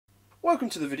welcome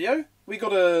to the video. We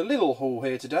got a little haul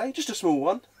here today, just a small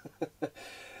one.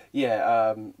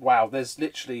 Yeah, wow, there's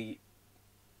literally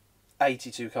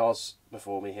 82 cars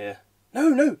before me here.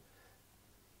 No,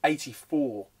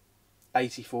 84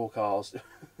 cars.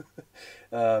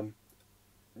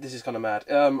 This is kind of mad.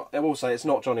 I will say it's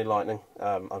not Johnny Lightning,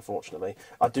 unfortunately.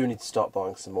 I do need to start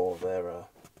buying some more of their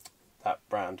that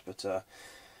brand, but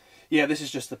yeah, this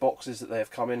is just the boxes that they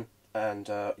have come in, and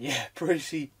yeah,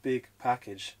 pretty big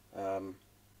package.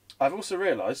 I've also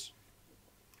realised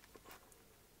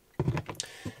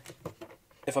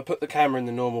if I put the camera in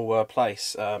the normal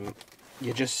place,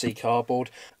 you just see cardboard.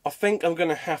 I think I'm going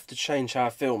to have to change how I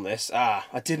film this.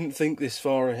 I didn't think this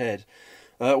far ahead.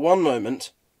 One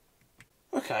moment.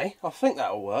 Okay, I think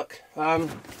that'll work.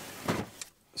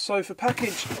 So for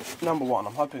package number one,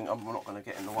 I'm hoping I'm not going to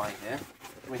get in the way here.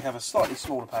 We have a slightly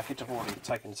smaller package. I've already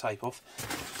taken the tape off.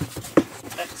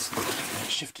 Let's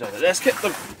shift it over. Let's get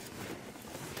the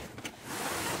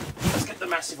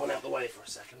massive one out of the way for a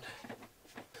second.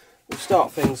 We'll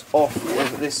start things off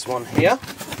with this one here.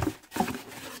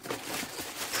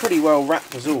 Pretty well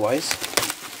wrapped as always.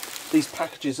 These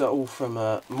packages are all from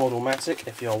Modelmatic,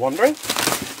 if you're wondering.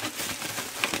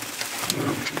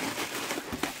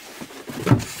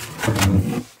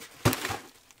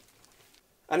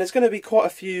 And there's going to be quite a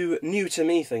few new to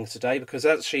me things today, because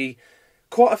actually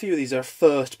quite a few of these are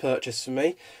first purchase for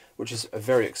me, which is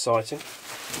very exciting.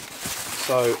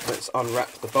 So let's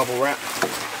unwrap the bubble wrap.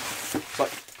 It's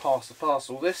like pass the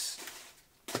parcel this.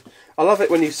 I love it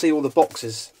when you see all the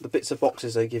boxes, the bits of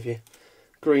boxes they give you.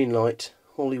 Green light,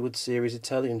 Hollywood series,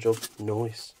 Italian job,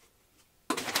 nice.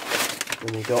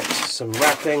 Then we got some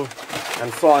wrapping,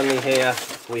 and finally here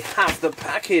we have the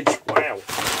package. Wow.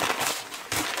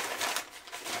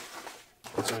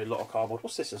 That's a lot of cardboard.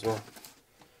 What's this as well?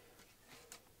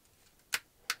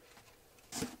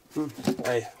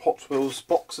 A Hot Wheels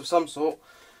box of some sort.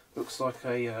 Looks like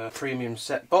a premium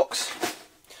set box.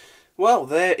 Well,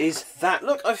 there is that.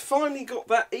 Look, I finally got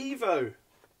that Evo,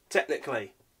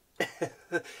 technically.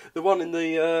 The one in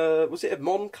the, was it a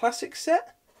Mon Classic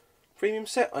set? Premium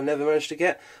set? I never managed to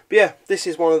get. But yeah, this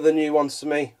is one of the new ones to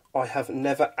me. I have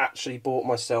never actually bought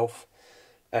myself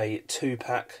a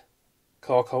 2-pack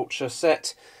Car Culture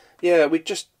set. Yeah,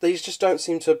 these just don't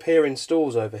seem to appear in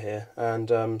stores over here, and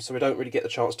so we don't really get the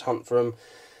chance to hunt for them.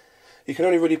 You can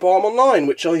only really buy them online,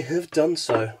 which I have done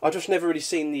so. I've just never really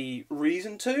seen the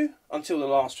reason to until the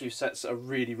last few sets that are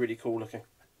really, really cool looking.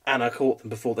 And I caught them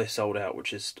before they sold out,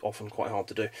 which is often quite hard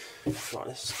to do. Right,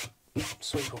 let's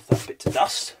sweep off that bit to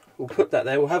dust. We'll put that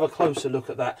there. We'll have a closer look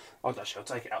at that. Actually, I'll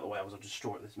take it out of the way. I was going to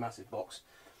destroy this massive box.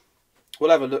 We'll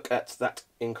have a look at that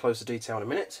in closer detail in a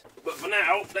minute. But for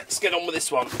now, let's get on with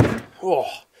this one. Oh,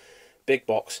 big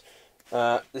box.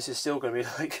 This is still going to be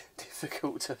like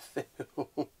difficult to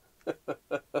film.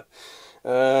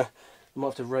 I might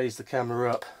have to raise the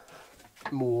camera up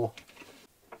more.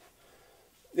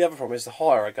 The other problem is the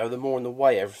higher I go, the more in the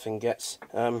way everything gets.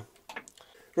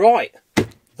 Right,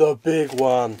 the big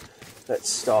one. Let's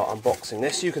start unboxing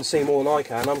this. You can see more than I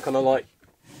can. I'm kind of like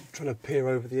trying to peer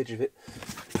over the edge of it.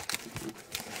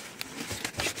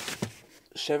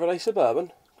 Chevrolet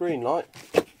Suburban, green light,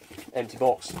 empty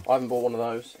box. I haven't bought one of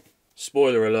those.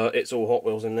 Spoiler alert, it's all Hot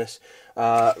Wheels in this.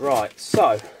 Right,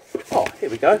 so, oh, here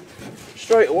we go.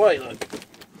 Straight away, look.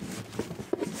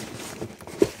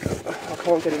 I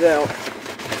can't get it out.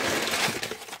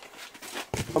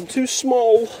 I'm too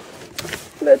small.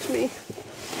 Let me.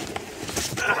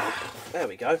 There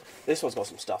we go. This one's got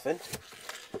some stuff in.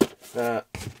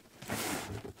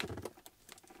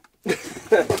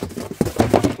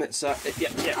 Let's,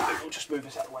 yeah, we'll just move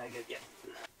this out of the way again, yeah.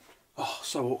 Oh,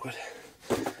 so awkward.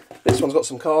 This one's got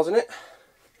some cards in it.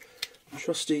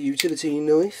 Trusty utility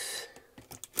knife.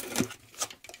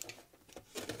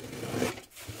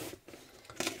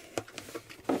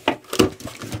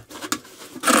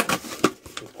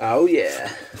 Oh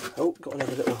yeah. Oh, got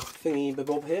another little thingy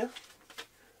bob here.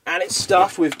 And it's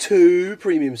stuffed with 2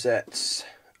 premium sets.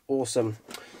 Awesome.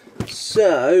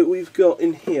 So, we've got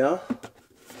in here...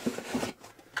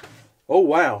 Oh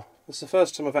wow, that's the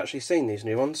first time I've actually seen these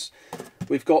new ones.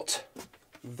 We've got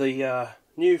the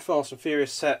new Fast and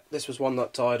Furious set. This was one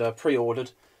that I'd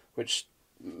pre-ordered, which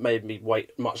made me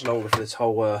wait much longer for this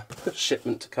whole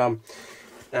shipment to come.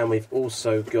 And we've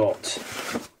also got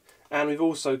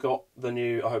the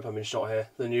new, I hope I'm in shot here,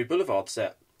 the new Boulevard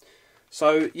set.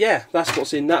 So yeah, that's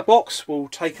what's in that box. We'll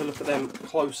take a look at them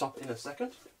close up in a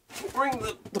second. We'll bring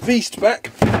the beast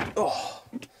back. Oh.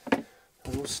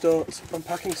 And we'll start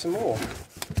unpacking some more.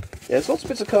 Yeah, there's lots of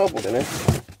bits of cardboard in it.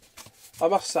 I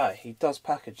must say, he does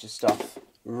package his stuff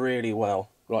really well.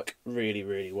 Like, really,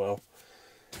 really well.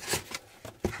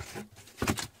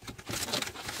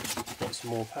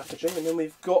 some more packaging, and then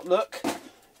we've got, look,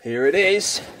 here it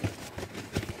is,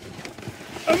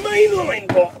 a mainline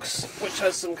box, which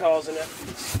has some cars in it.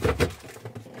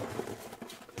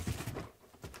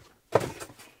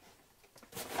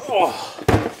 Oh,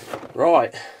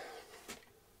 right.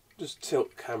 Just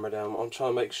tilt the camera down. I'm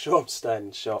trying to make sure I'm staying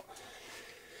in shot.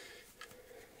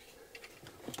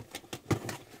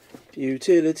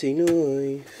 Utility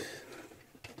knife.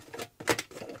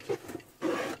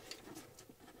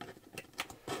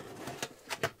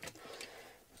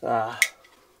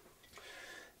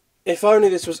 If only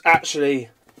this was actually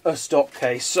a stock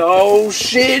case. Oh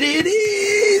shit, it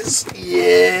is!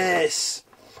 Yes!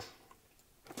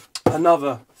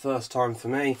 Another first time for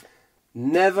me.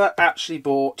 Never actually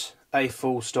bought a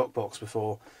full stock box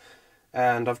before.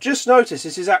 And I've just noticed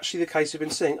this is actually the case we've been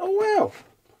seeing. Oh wow!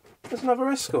 There's another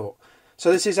Escort.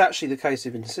 So this is actually the case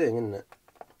we've been seeing, isn't it?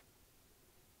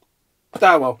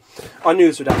 Ah well, I knew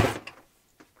this would happen.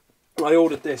 I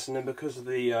ordered this, and then because of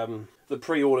the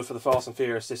pre-order for the Fast and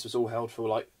Furious, this was all held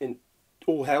for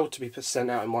all held to be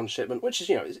sent out in one shipment, which is,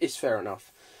 you know, it's fair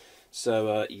enough.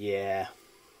 So yeah.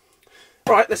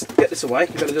 Right, let's get this away.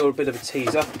 We've got a little bit of a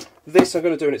teaser. This I'm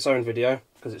going to do in its own video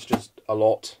because it's just a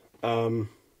lot. I'm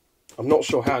not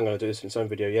sure how I'm going to do this in its own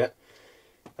video yet.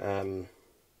 I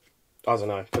don't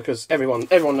know, because everyone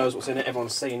knows what's in it.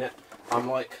 Everyone's seen it. I'm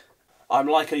like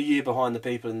a year behind the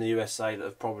people in the USA that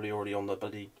have probably already on the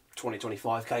bloody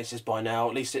 2025 cases by now.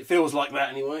 At least it feels like that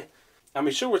anyway. And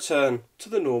we shall return to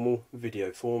the normal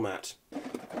video format.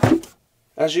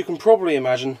 As you can probably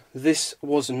imagine, this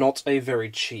was not a very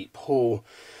cheap haul.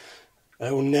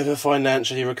 I will never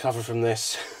financially recover from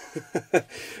this.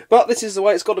 But this is the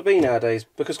way it's got to be nowadays,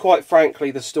 because quite frankly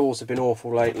the stores have been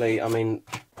awful lately. I mean,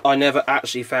 I never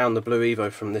actually found the Blue Evo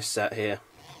from this set here,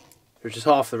 which is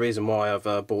half the reason why I've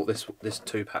bought this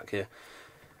 2-pack here.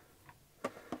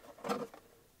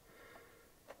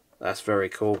 That's very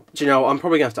cool. Do you know, I'm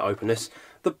probably going to have to open this.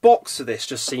 The box of this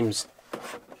just seems...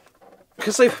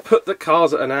 because they've put the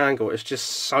cars at an angle, it's just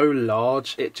so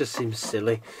large, it just seems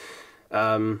silly.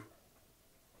 The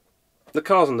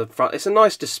cars on the front, it's a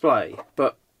nice display,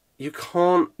 but you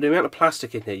can't... the amount of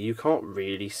plastic in here, you can't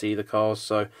really see the cars,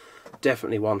 so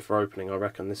definitely one for opening, I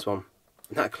reckon, this one.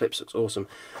 And that Eclipse looks awesome.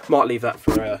 Might leave that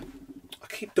for... I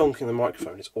keep donking the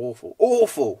microphone, it's awful.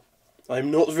 Awful!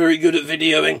 I'm not very good at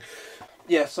videoing.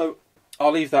 Yeah, so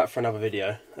I'll leave that for another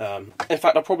video. In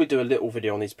fact, I'll probably do a little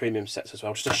video on these premium sets as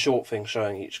well, just a short thing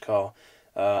showing each car.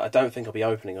 I don't think I'll be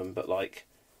opening them, but like,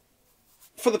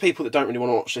 for the people that don't really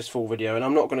want to watch this full video, and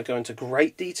I'm not going to go into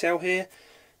great detail here,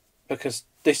 because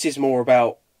this is more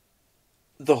about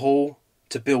the haul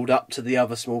to build up to the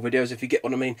other small videos, if you get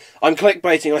what I mean. I'm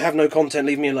clickbaiting, I have no content,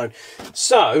 leave me alone.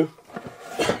 So,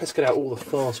 let's get out all the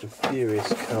Fast and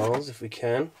Furious cars if we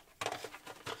can.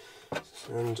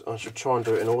 And I should try and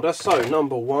do it in order. So,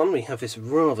 number 1, we have this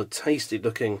rather tasty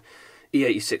looking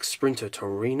E86 Sprinter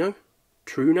Torino.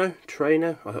 I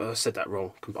said that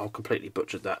wrong. I completely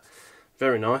butchered that.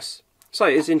 Very nice. So,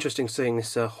 it's interesting seeing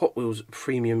this Hot Wheels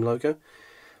premium logo.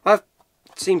 I've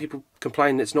seen people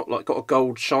complain it's not like got a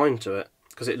gold shine to it,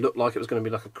 because it looked like it was going to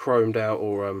be like a chromed out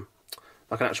or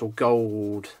like an actual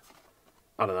gold...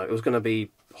 I don't know, it was going to be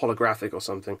holographic or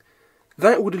something.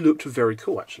 That would have looked very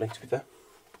cool, actually, to be fair.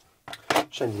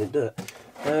 Shame you didn't do it.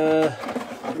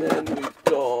 Then we've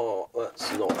got...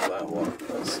 that's not that one.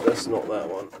 That's not that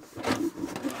one.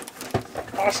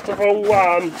 That's the wrong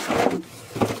one!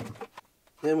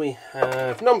 Then we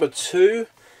have number 2.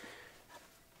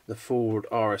 The Ford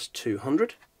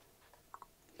RS200.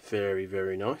 Very,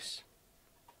 very nice.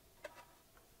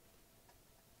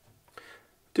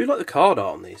 Do like the card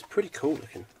art on these. Pretty cool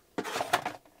looking.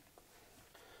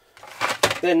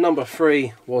 Then number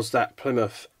 3 was that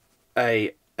Plymouth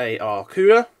AAR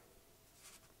Cooler.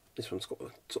 This one's got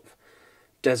a sort of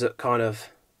desert kind of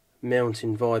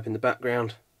mountain vibe in the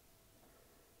background.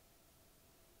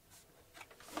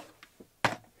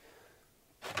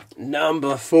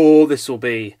 Number 4, this will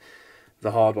be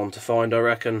the hard one to find, I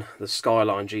reckon. The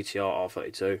Skyline GTR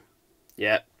R32.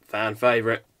 Yep, fan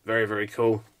favourite. Very, very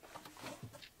cool.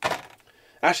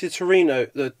 Actually, the Torino,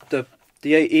 the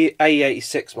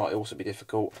A86 might also be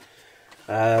difficult.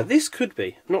 This could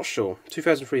be, not sure.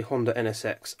 2003 Honda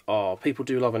NSX R. People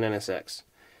do love an NSX.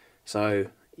 So,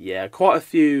 yeah, quite a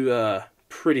few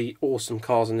pretty awesome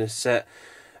cars in this set.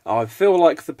 I feel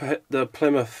like the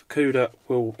Plymouth Cuda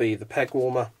will be the peg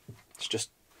warmer. It's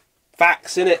just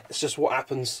facts, innit? It's just what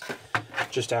happens.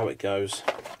 Just how it goes.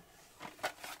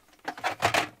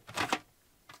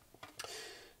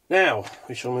 Now,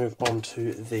 we shall move on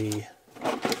to the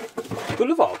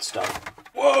Boulevard stuff.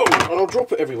 Whoa! And I'll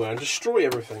drop it everywhere and destroy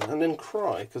everything and then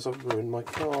cry because I've ruined my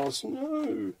cars.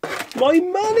 No! My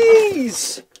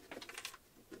monies!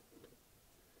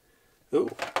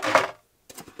 Ooh.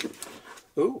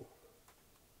 Ooh.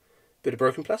 Bit of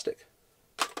broken plastic.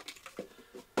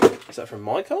 Is that from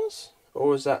my cars?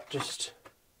 Or is that just...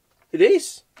 It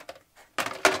is!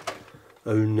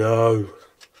 Oh no.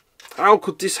 How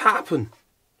could this happen?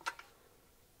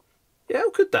 Yeah,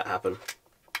 how could that happen?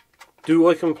 Do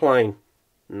I complain?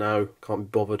 No,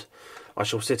 can't be bothered. I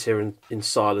shall sit here in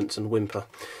silence and whimper.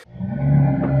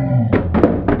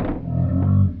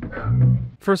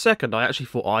 For a second I actually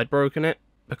thought I'd broken it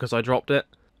because I dropped it,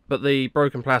 but the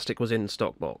broken plastic was in the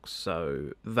stock box,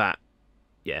 so that,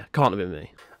 yeah, can't have been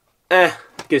me.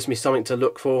 Gives me something to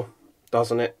look for,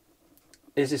 doesn't it?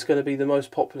 Is this going to be the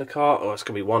most popular car? Oh, it's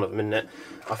going to be one of them, isn't it?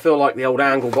 I feel like the old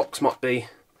angle box might be...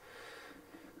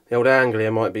 The old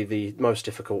Anglia might be the most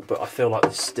difficult, but I feel like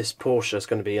this Porsche is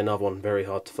going to be another one very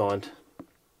hard to find.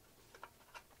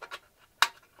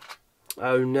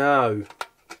 Oh no.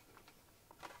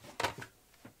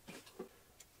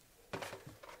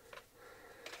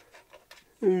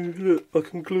 Oh, look, I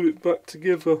can glue it back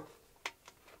together.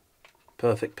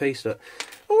 Perfect piece. Look.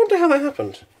 I wonder how that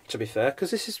happened, to be fair,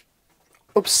 because this is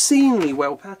obscenely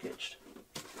well packaged.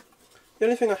 The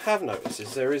only thing I have noticed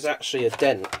is there is actually a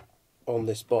dent on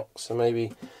this box, so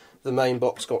maybe the main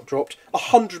box got dropped.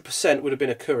 100% would have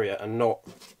been a courier and not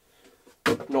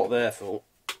their fault.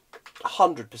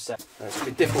 100%. It's going to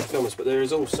be difficult to film this, but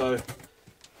there's also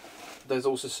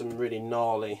some really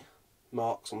gnarly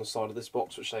marks on the side of this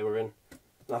box which they were in.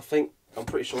 And I'm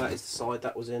pretty sure that is the side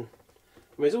that was in.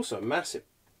 I mean, there's also a massive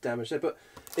damage there, but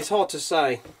it's hard to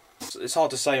say. It's hard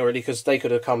to say already because they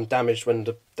could have come damaged when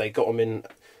they got them in.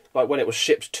 Like when it was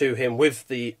shipped to him with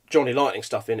the Johnny Lightning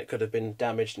stuff in, it could have been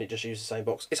damaged and he just used the same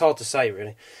box. It's hard to say,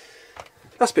 really.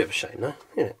 That's a bit of a shame, though,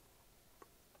 isn't it?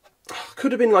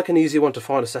 Could have been like an easier one to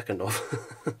find a second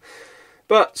of.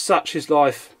 But such is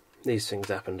life. These things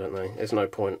happen, don't they? There's no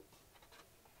point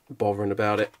bothering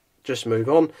about it. Just move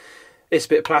on. It's a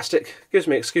bit of plastic. Gives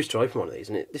me an excuse to open one of these,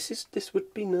 and this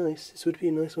would be nice. This would be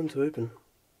a nice one to open.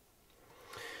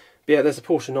 But yeah, there's a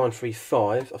Porsche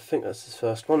 935. I think that's the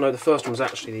first one. No, the first one was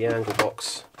actually the angle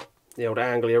box. The old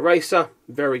Anglia Racer.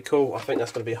 Very cool. I think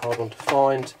that's going to be a hard one to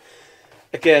find.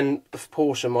 Again, the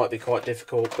Porsche might be quite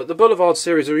difficult, but the Boulevard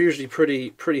series are usually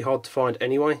pretty hard to find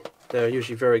anyway. They're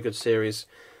usually very good series.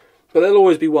 But there'll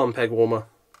always be one peg warmer.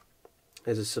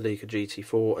 There's a Celica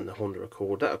GT4 and the Honda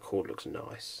Accord. That Accord looks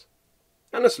nice.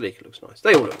 And the Celica looks nice.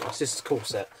 They all look nice. This is a cool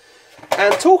set.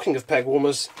 And talking of peg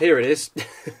warmers, here it is.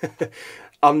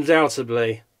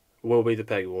 Undoubtedly will be the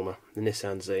peg warmer, the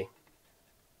Nissan Z.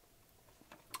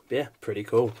 But yeah, pretty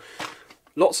cool.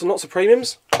 Lots and lots of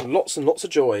premiums, lots and lots of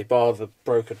joy, bar the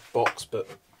broken box, but...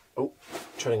 Oh,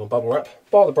 treading on bubble wrap.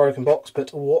 Bar the broken box,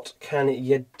 but what can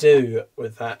you do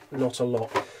with that? Not a lot.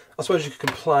 I suppose you could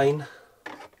complain,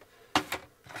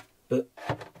 but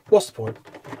what's the point?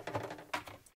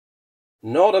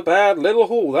 Not a bad little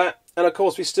haul, that. And of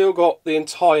course we still got the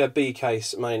entire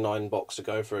B-case mainline box to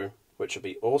go through, which would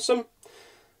be awesome.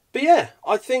 But yeah,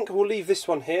 I think we'll leave this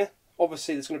one here.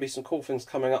 Obviously there's going to be some cool things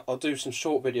coming up. I'll do some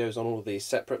short videos on all of these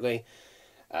separately,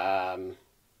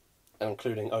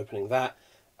 including opening that,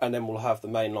 and then we'll have the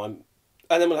mainline,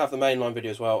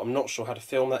 video as well. I'm not sure how to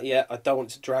film that yet. I don't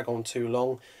want it to drag on too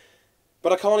long,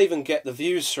 but I can't even get the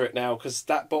views for it now because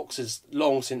that box is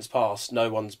long since passed. No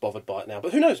one's bothered by it now,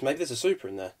 but who knows? Maybe there's a Super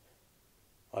in there.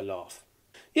 I laugh.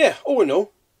 Yeah, all in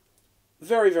all,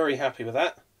 very, very happy with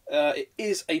that. It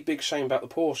is a big shame about the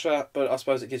Porsche, but I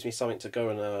suppose it gives me something to go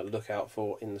and look out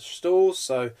for in the stores.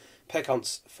 So peg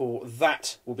hunts for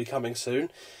that will be coming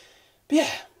soon. But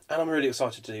yeah, and I'm really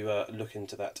excited to look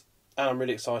into that. And I'm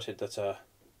really excited that I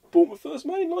bought my first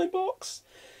mainline box.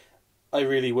 I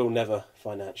really will never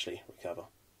financially recover.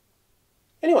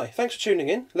 Anyway, thanks for tuning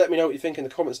in. Let me know what you think in the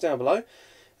comments down below.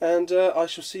 And I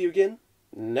shall see you again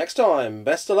next time.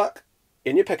 Best of luck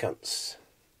in your peg hunts.